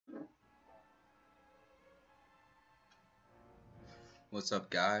What's up,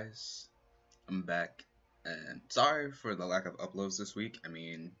 guys? I'm back, and sorry for the lack of uploads this week. I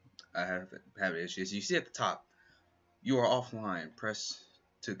mean, I have issues. You see at the top, you are offline. Press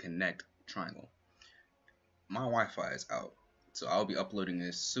to connect triangle. My Wi-Fi is out, so I'll be uploading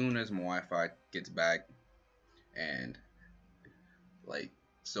this soon as my Wi-Fi gets back. And like,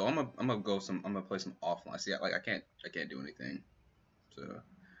 so I'm gonna play some offline. See, I can't do anything. So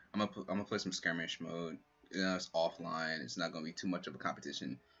I'm gonna play some skirmish mode. You know, it's offline. It's not gonna be too much of a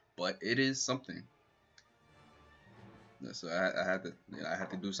competition, but it is something. So I had to, I had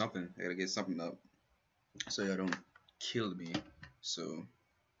to do something. I gotta get something up so y'all don't kill me. So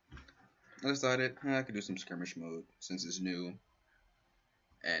I decided I could do some skirmish mode since it's new.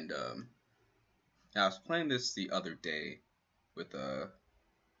 And I was playing this the other day with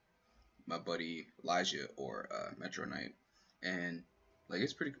my buddy Elijah or Metro Knight, and like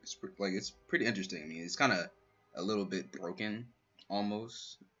it's pretty interesting. I mean, it's kind of a little bit broken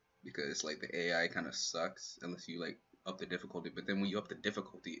almost because like the AI kind of sucks unless you like up the difficulty. But then when you up the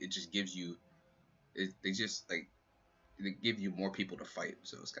difficulty, it just gives you they just like they give you more people to fight.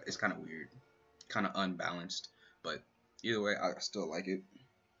 So it's kind of weird, kind of unbalanced. But either way, I still like it.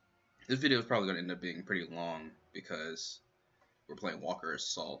 This video is probably gonna end up being pretty long because we're playing Walker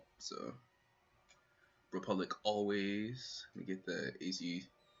Assault. So Republic always. Let me get the AC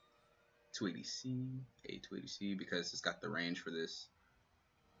 280C, A280C because it's got the range for this.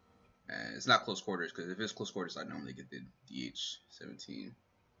 And it's not close quarters because if it's close quarters, I normally get the DH-17.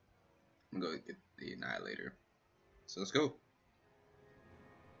 I'm gonna go get the Annihilator. So let's go.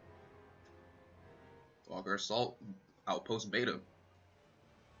 Walker Assault Outpost Beta.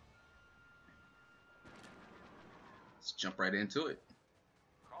 Let's jump right into it.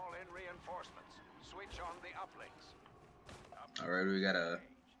 Call in reinforcements. Switch on the uplinks. Alright, we got a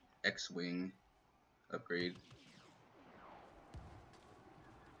X-Wing upgrade.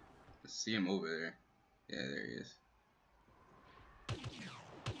 Let's see him over there. Yeah, there he is.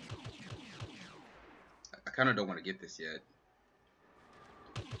 I kind of don't want to get this yet.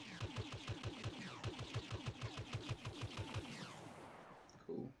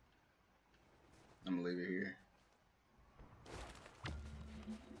 Cool. I'm gonna leave it here.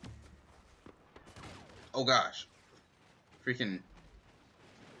 Oh gosh. Freaking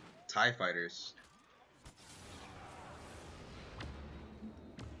TIE fighters.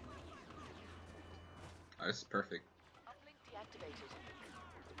 Oh, this is perfect. Uplink deactivated.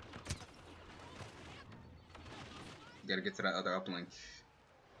 Gotta get to that other uplink.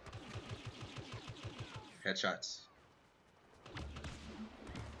 Headshots.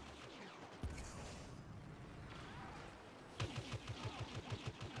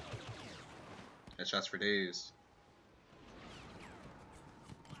 Headshots for days.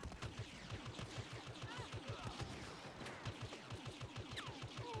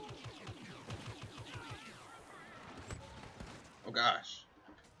 Oh gosh.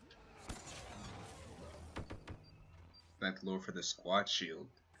 Thank the Lord for the squad shield.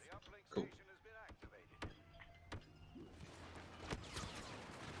 Cool.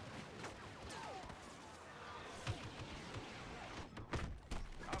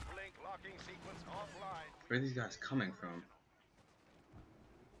 Where are these guys coming from?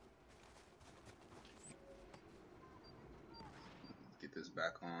 Get this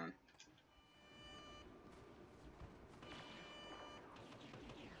back on.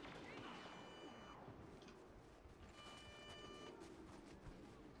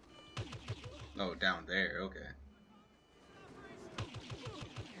 Oh, down there, okay.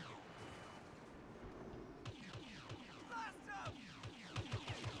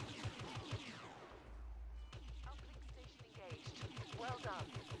 Well done.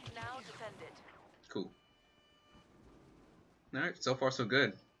 Now defend it. Cool. Alright, so far so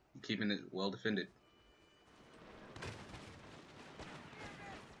good. Keeping it well defended.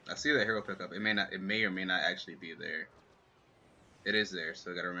 I see that hero pickup. It may or may not actually be there. It is there,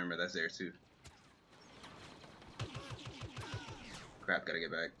 so I gotta remember that's there too. Crap, gotta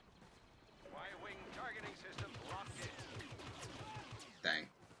get back. Y-wing targeting system locked in. Dang.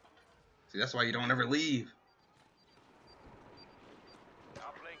 See, that's why you don't ever leave.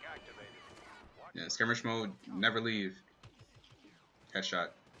 Uplink activated. Yeah, skirmish mode, never leave. Headshot.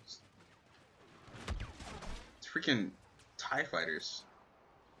 It's freaking TIE fighters.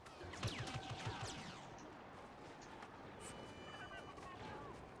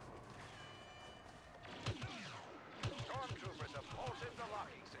 Stormtroopers have halted the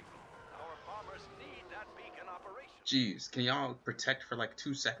locking signal. Our bombers need that beacon operation. Jeez, can y'all protect for like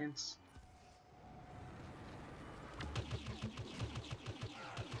 2 seconds?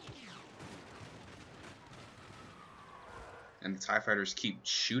 And the TIE fighters keep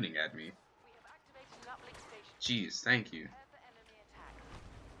shooting at me. We have activated an uplink station. Jeez, thank you. Prepare for enemy attack.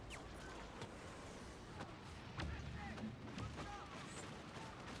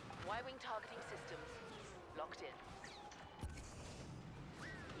 Y-wing targeting systems locked in.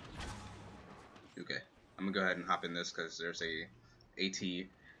 Okay, I'm gonna go ahead and hop in this because there's a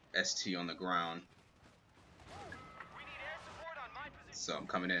AT-ST on the ground. We need air support on my position. So I'm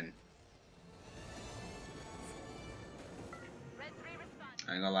coming in. Red 3 respond.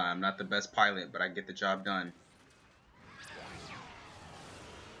 I ain't gonna lie, I'm not the best pilot, but I get the job done.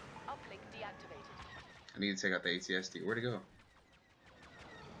 Uplink deactivated. I need to take out the AT-ST. Where'd it go?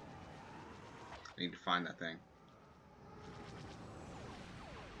 I need to find that thing.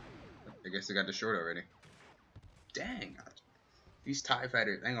 I guess it got destroyed already. Dang. These TIE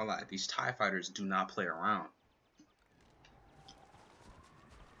fighters, I ain't gonna lie, these TIE fighters do not play around.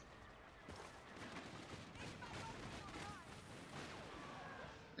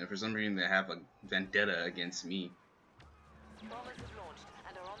 And for some reason they have a vendetta against me. Bombers have launched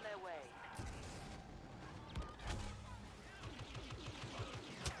and are on their way.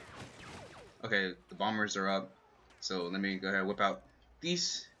 Okay, the bombers are up. So let me go ahead and whip out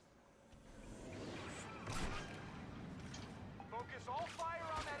these. Focus all fire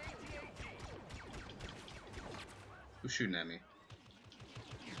on that AT-AT. Who's shooting at me?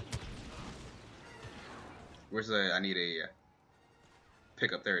 Where's the, I need a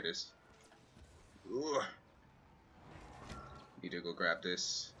pickup. There it is. Ugh. Need to go grab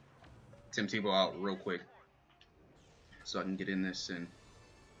this Tim Tebow out real quick so I can get in this and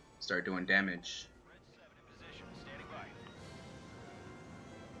start doing damage. Red 7 in position, standing by.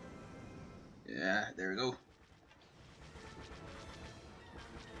 Yeah, there we go.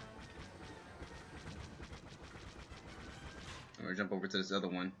 I'm gonna jump over to this other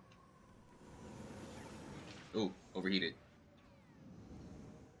one. Ooh, overheated.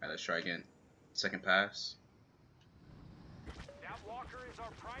 Alright, let's try again. Second pass. That walker is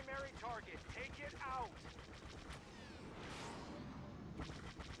our primary target. Take it out.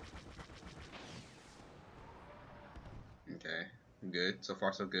 Okay, good. So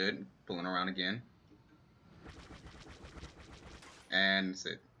far, so good. Pulling around again. And that's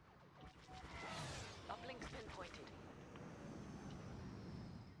it. Uplinks pinpointed.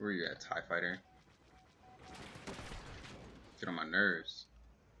 Where are you at, TIE Fighter? Get on my nerves.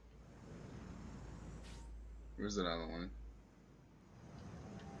 Where's that other one?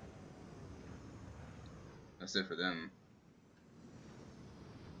 That's it for them.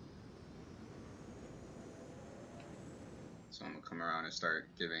 So I'm gonna come around and start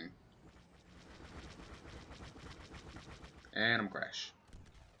giving. And I'm crash.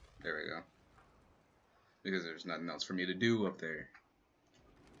 There we go. Because there's nothing else for me to do up there.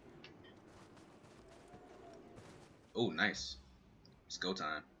 Oh, nice. It's go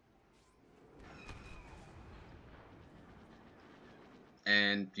time.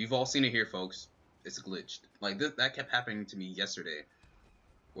 And you've all seen it here, folks. It's glitched. Like, that kept happening to me yesterday.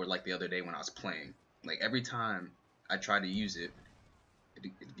 Or, like, the other day when I was playing. Like, every time I try to use it,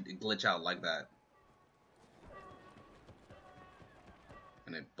 it glitch out like that.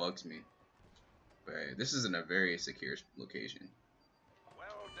 And it bugs me. But hey, this isn't a very secure location.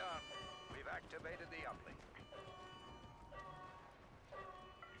 Well done. We've activated the uplink.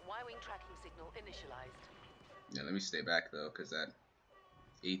 Y-wing tracking signal initialized. Yeah, let me stay back though, because that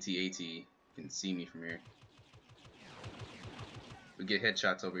AT-AT can see me from here. We get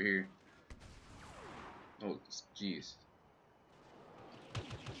headshots over here. Oh, jeez.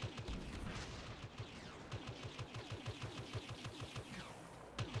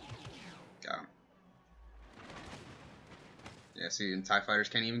 Got him. Yeah, see, and TIE fighters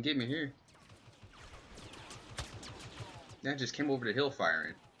can't even get me here. Yeah, just came over the hill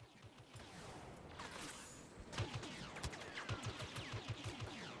firing.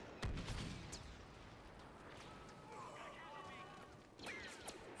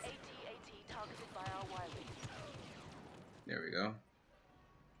 AT-AT targeted by our Y-wing. There we go.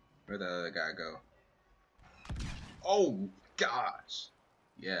 Where'd the other guy go? Oh, gosh.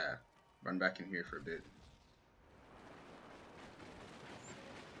 Yeah. Run back in here for a bit.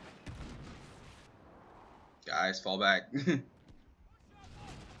 Guys, fall back.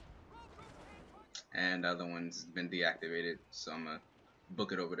 And the other one's been deactivated, so I'm gonna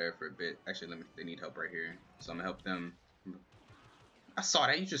book it over there for a bit. Actually, they need help right here, so I'm gonna help them. I saw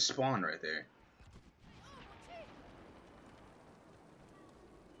that, you just spawned right there.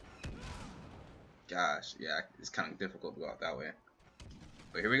 Gosh, yeah, it's kind of difficult to go out that way.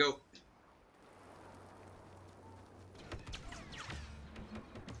 But here we go.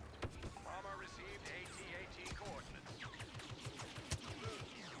 Bomber received AT-AT coordinates.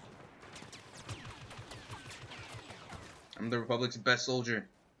 I'm the Republic's best soldier.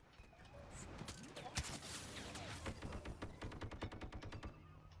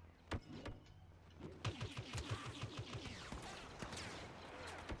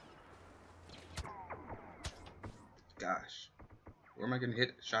 Gosh. Where am I getting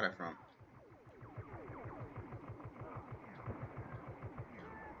shot at from?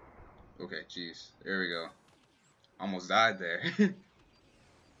 Okay, jeez. There we go. Almost died there.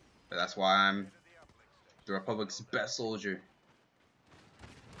 But that's why I'm the Republic's best soldier.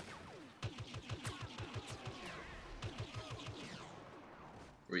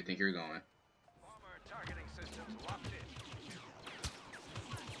 Where do you think you're going? Bomber targeting systems locked in.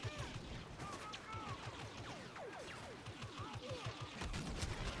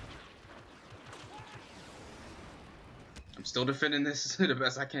 I'm still defending this the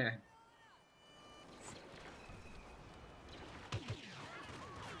best I can.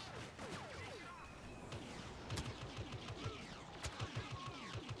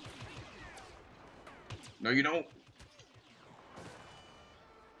 No, you don't.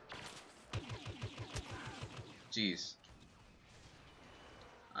 Jeez.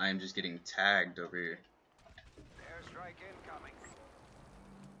 I am just getting tagged over here. Airstrike incoming.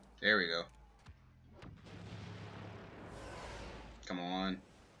 There we go. Come on.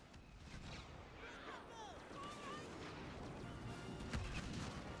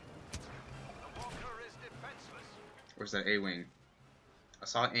 The Walker is defenseless. Where's that A-Wing? I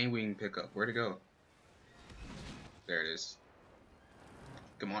saw an A-Wing pick up. Where'd it go? There it is.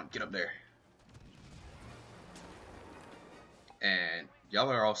 Come on, get up there. And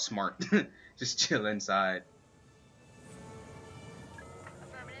y'all are all smart. Just chill inside.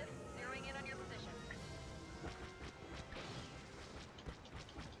 Affirmative. Zeroing in on your position.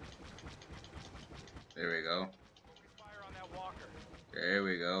 There we go. Fire on that Walker. There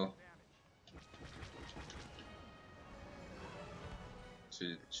we go.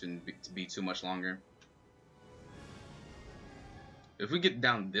 Shouldn't be too much longer. If we get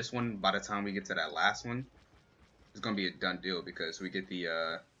down this one, by the time we get to that last one, it's gonna be a done deal because we get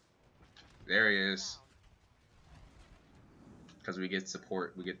the there he is. Because we get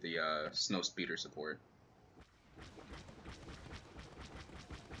support, we get the snow speeder support.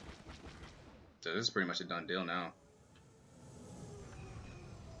 So this is pretty much a done deal now.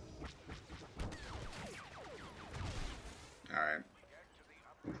 Alright.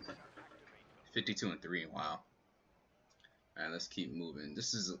 52-3, wow. Alright, let's keep moving.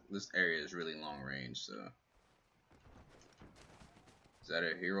 This area is really long range, so. Is that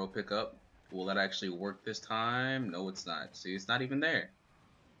a hero pickup? Will that actually work this time? No, it's not. See, it's not even there.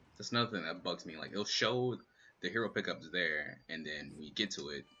 That's another thing that bugs me. Like, it'll show the hero pickup's there, and then when you get to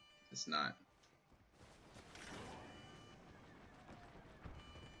it, it's not.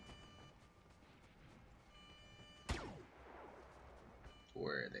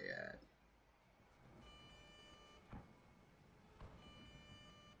 Where are they at?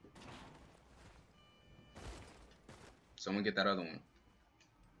 Someone get that other one.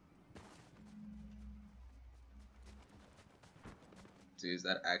 See, is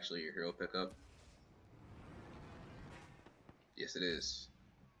that actually your hero pickup? Yes, it is.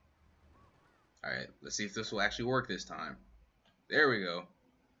 Alright, let's see if this will actually work this time. There we go.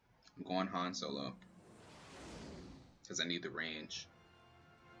 I'm going Han Solo. Because I need the range.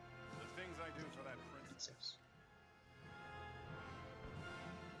 The things I do for that princess.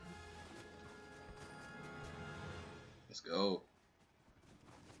 Let's go.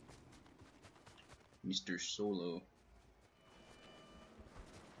 Mr. Solo.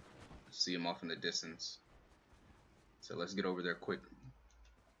 See him off in the distance. So let's get over there quick.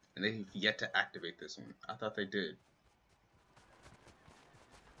 And they've yet to activate this one. I thought they did.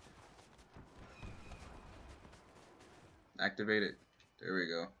 Activate it. There we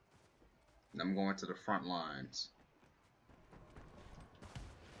go. And I'm going to the front lines.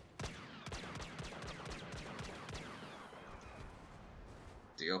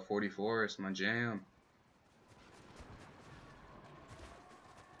 DL-44 is my jam.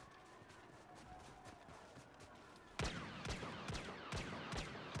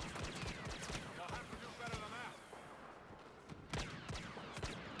 You'll have to do better than that.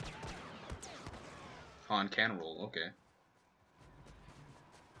 Han can roll, okay.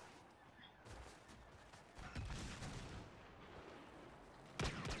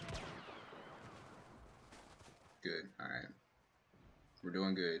 Good, alright. We're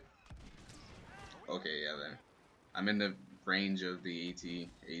doing good. Okay, yeah then. I'm in the range of the AT.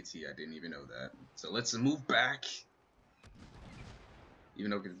 I didn't even know that. So let's move back.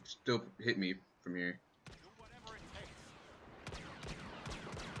 Even though it can still hit me from here. Do whatever it takes.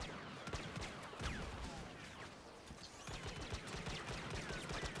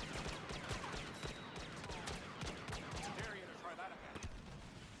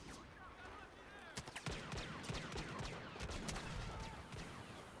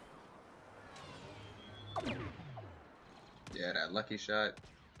 that lucky shot.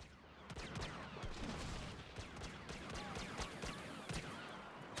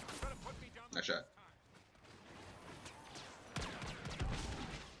 Nice shot.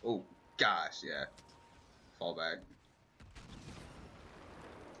 Oh gosh, yeah. Fall back.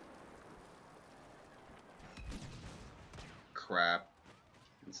 Crap.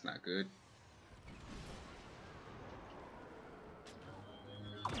 It's not good.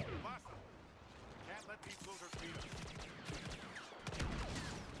 Can't let these losers beat us.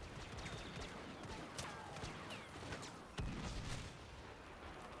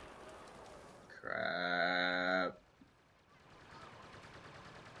 Crap.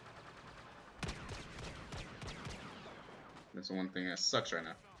 That's the one thing that sucks right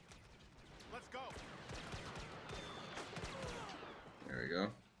now. Let's go. There we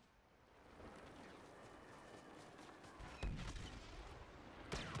go.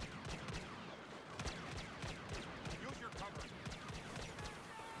 Use your cover.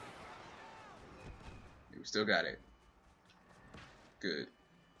 We still got it. Good.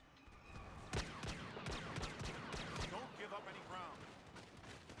 Don't give up any ground.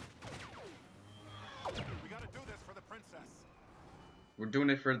 We gotta do this for the princess. We're doing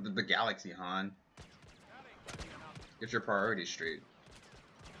it for the galaxy, Han. That ain't gonna be enough. Get your priorities straight.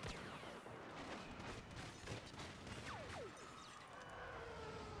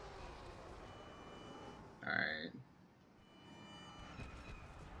 Alright.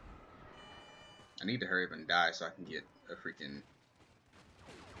 I need to hurry up and die so I can get a freaking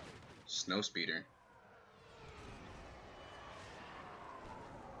snow speeder.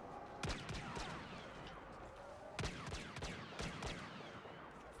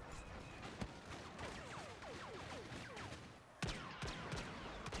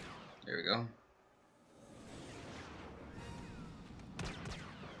 There we go.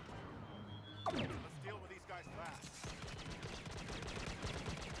 Let's deal with these guys fast.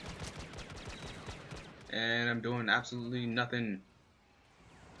 And I'm doing absolutely nothing.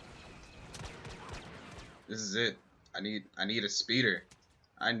 This is it. I need a speeder.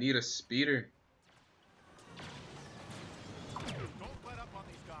 I need a speeder. Don't let up on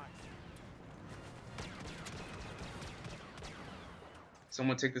these guys.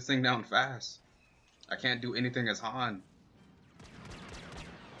 Someone take this thing down fast. I can't do anything as Han.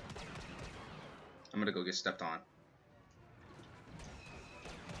 I'm gonna go get stepped on.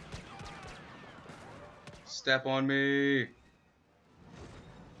 Step on me.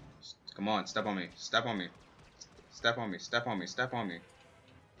 Come on, step on me. Step on me. Step on me. Step on me. Step on me.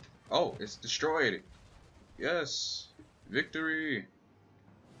 Oh, it's destroyed. Yes. Victory.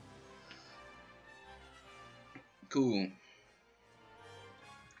 Cool.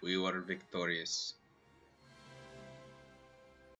 We were victorious.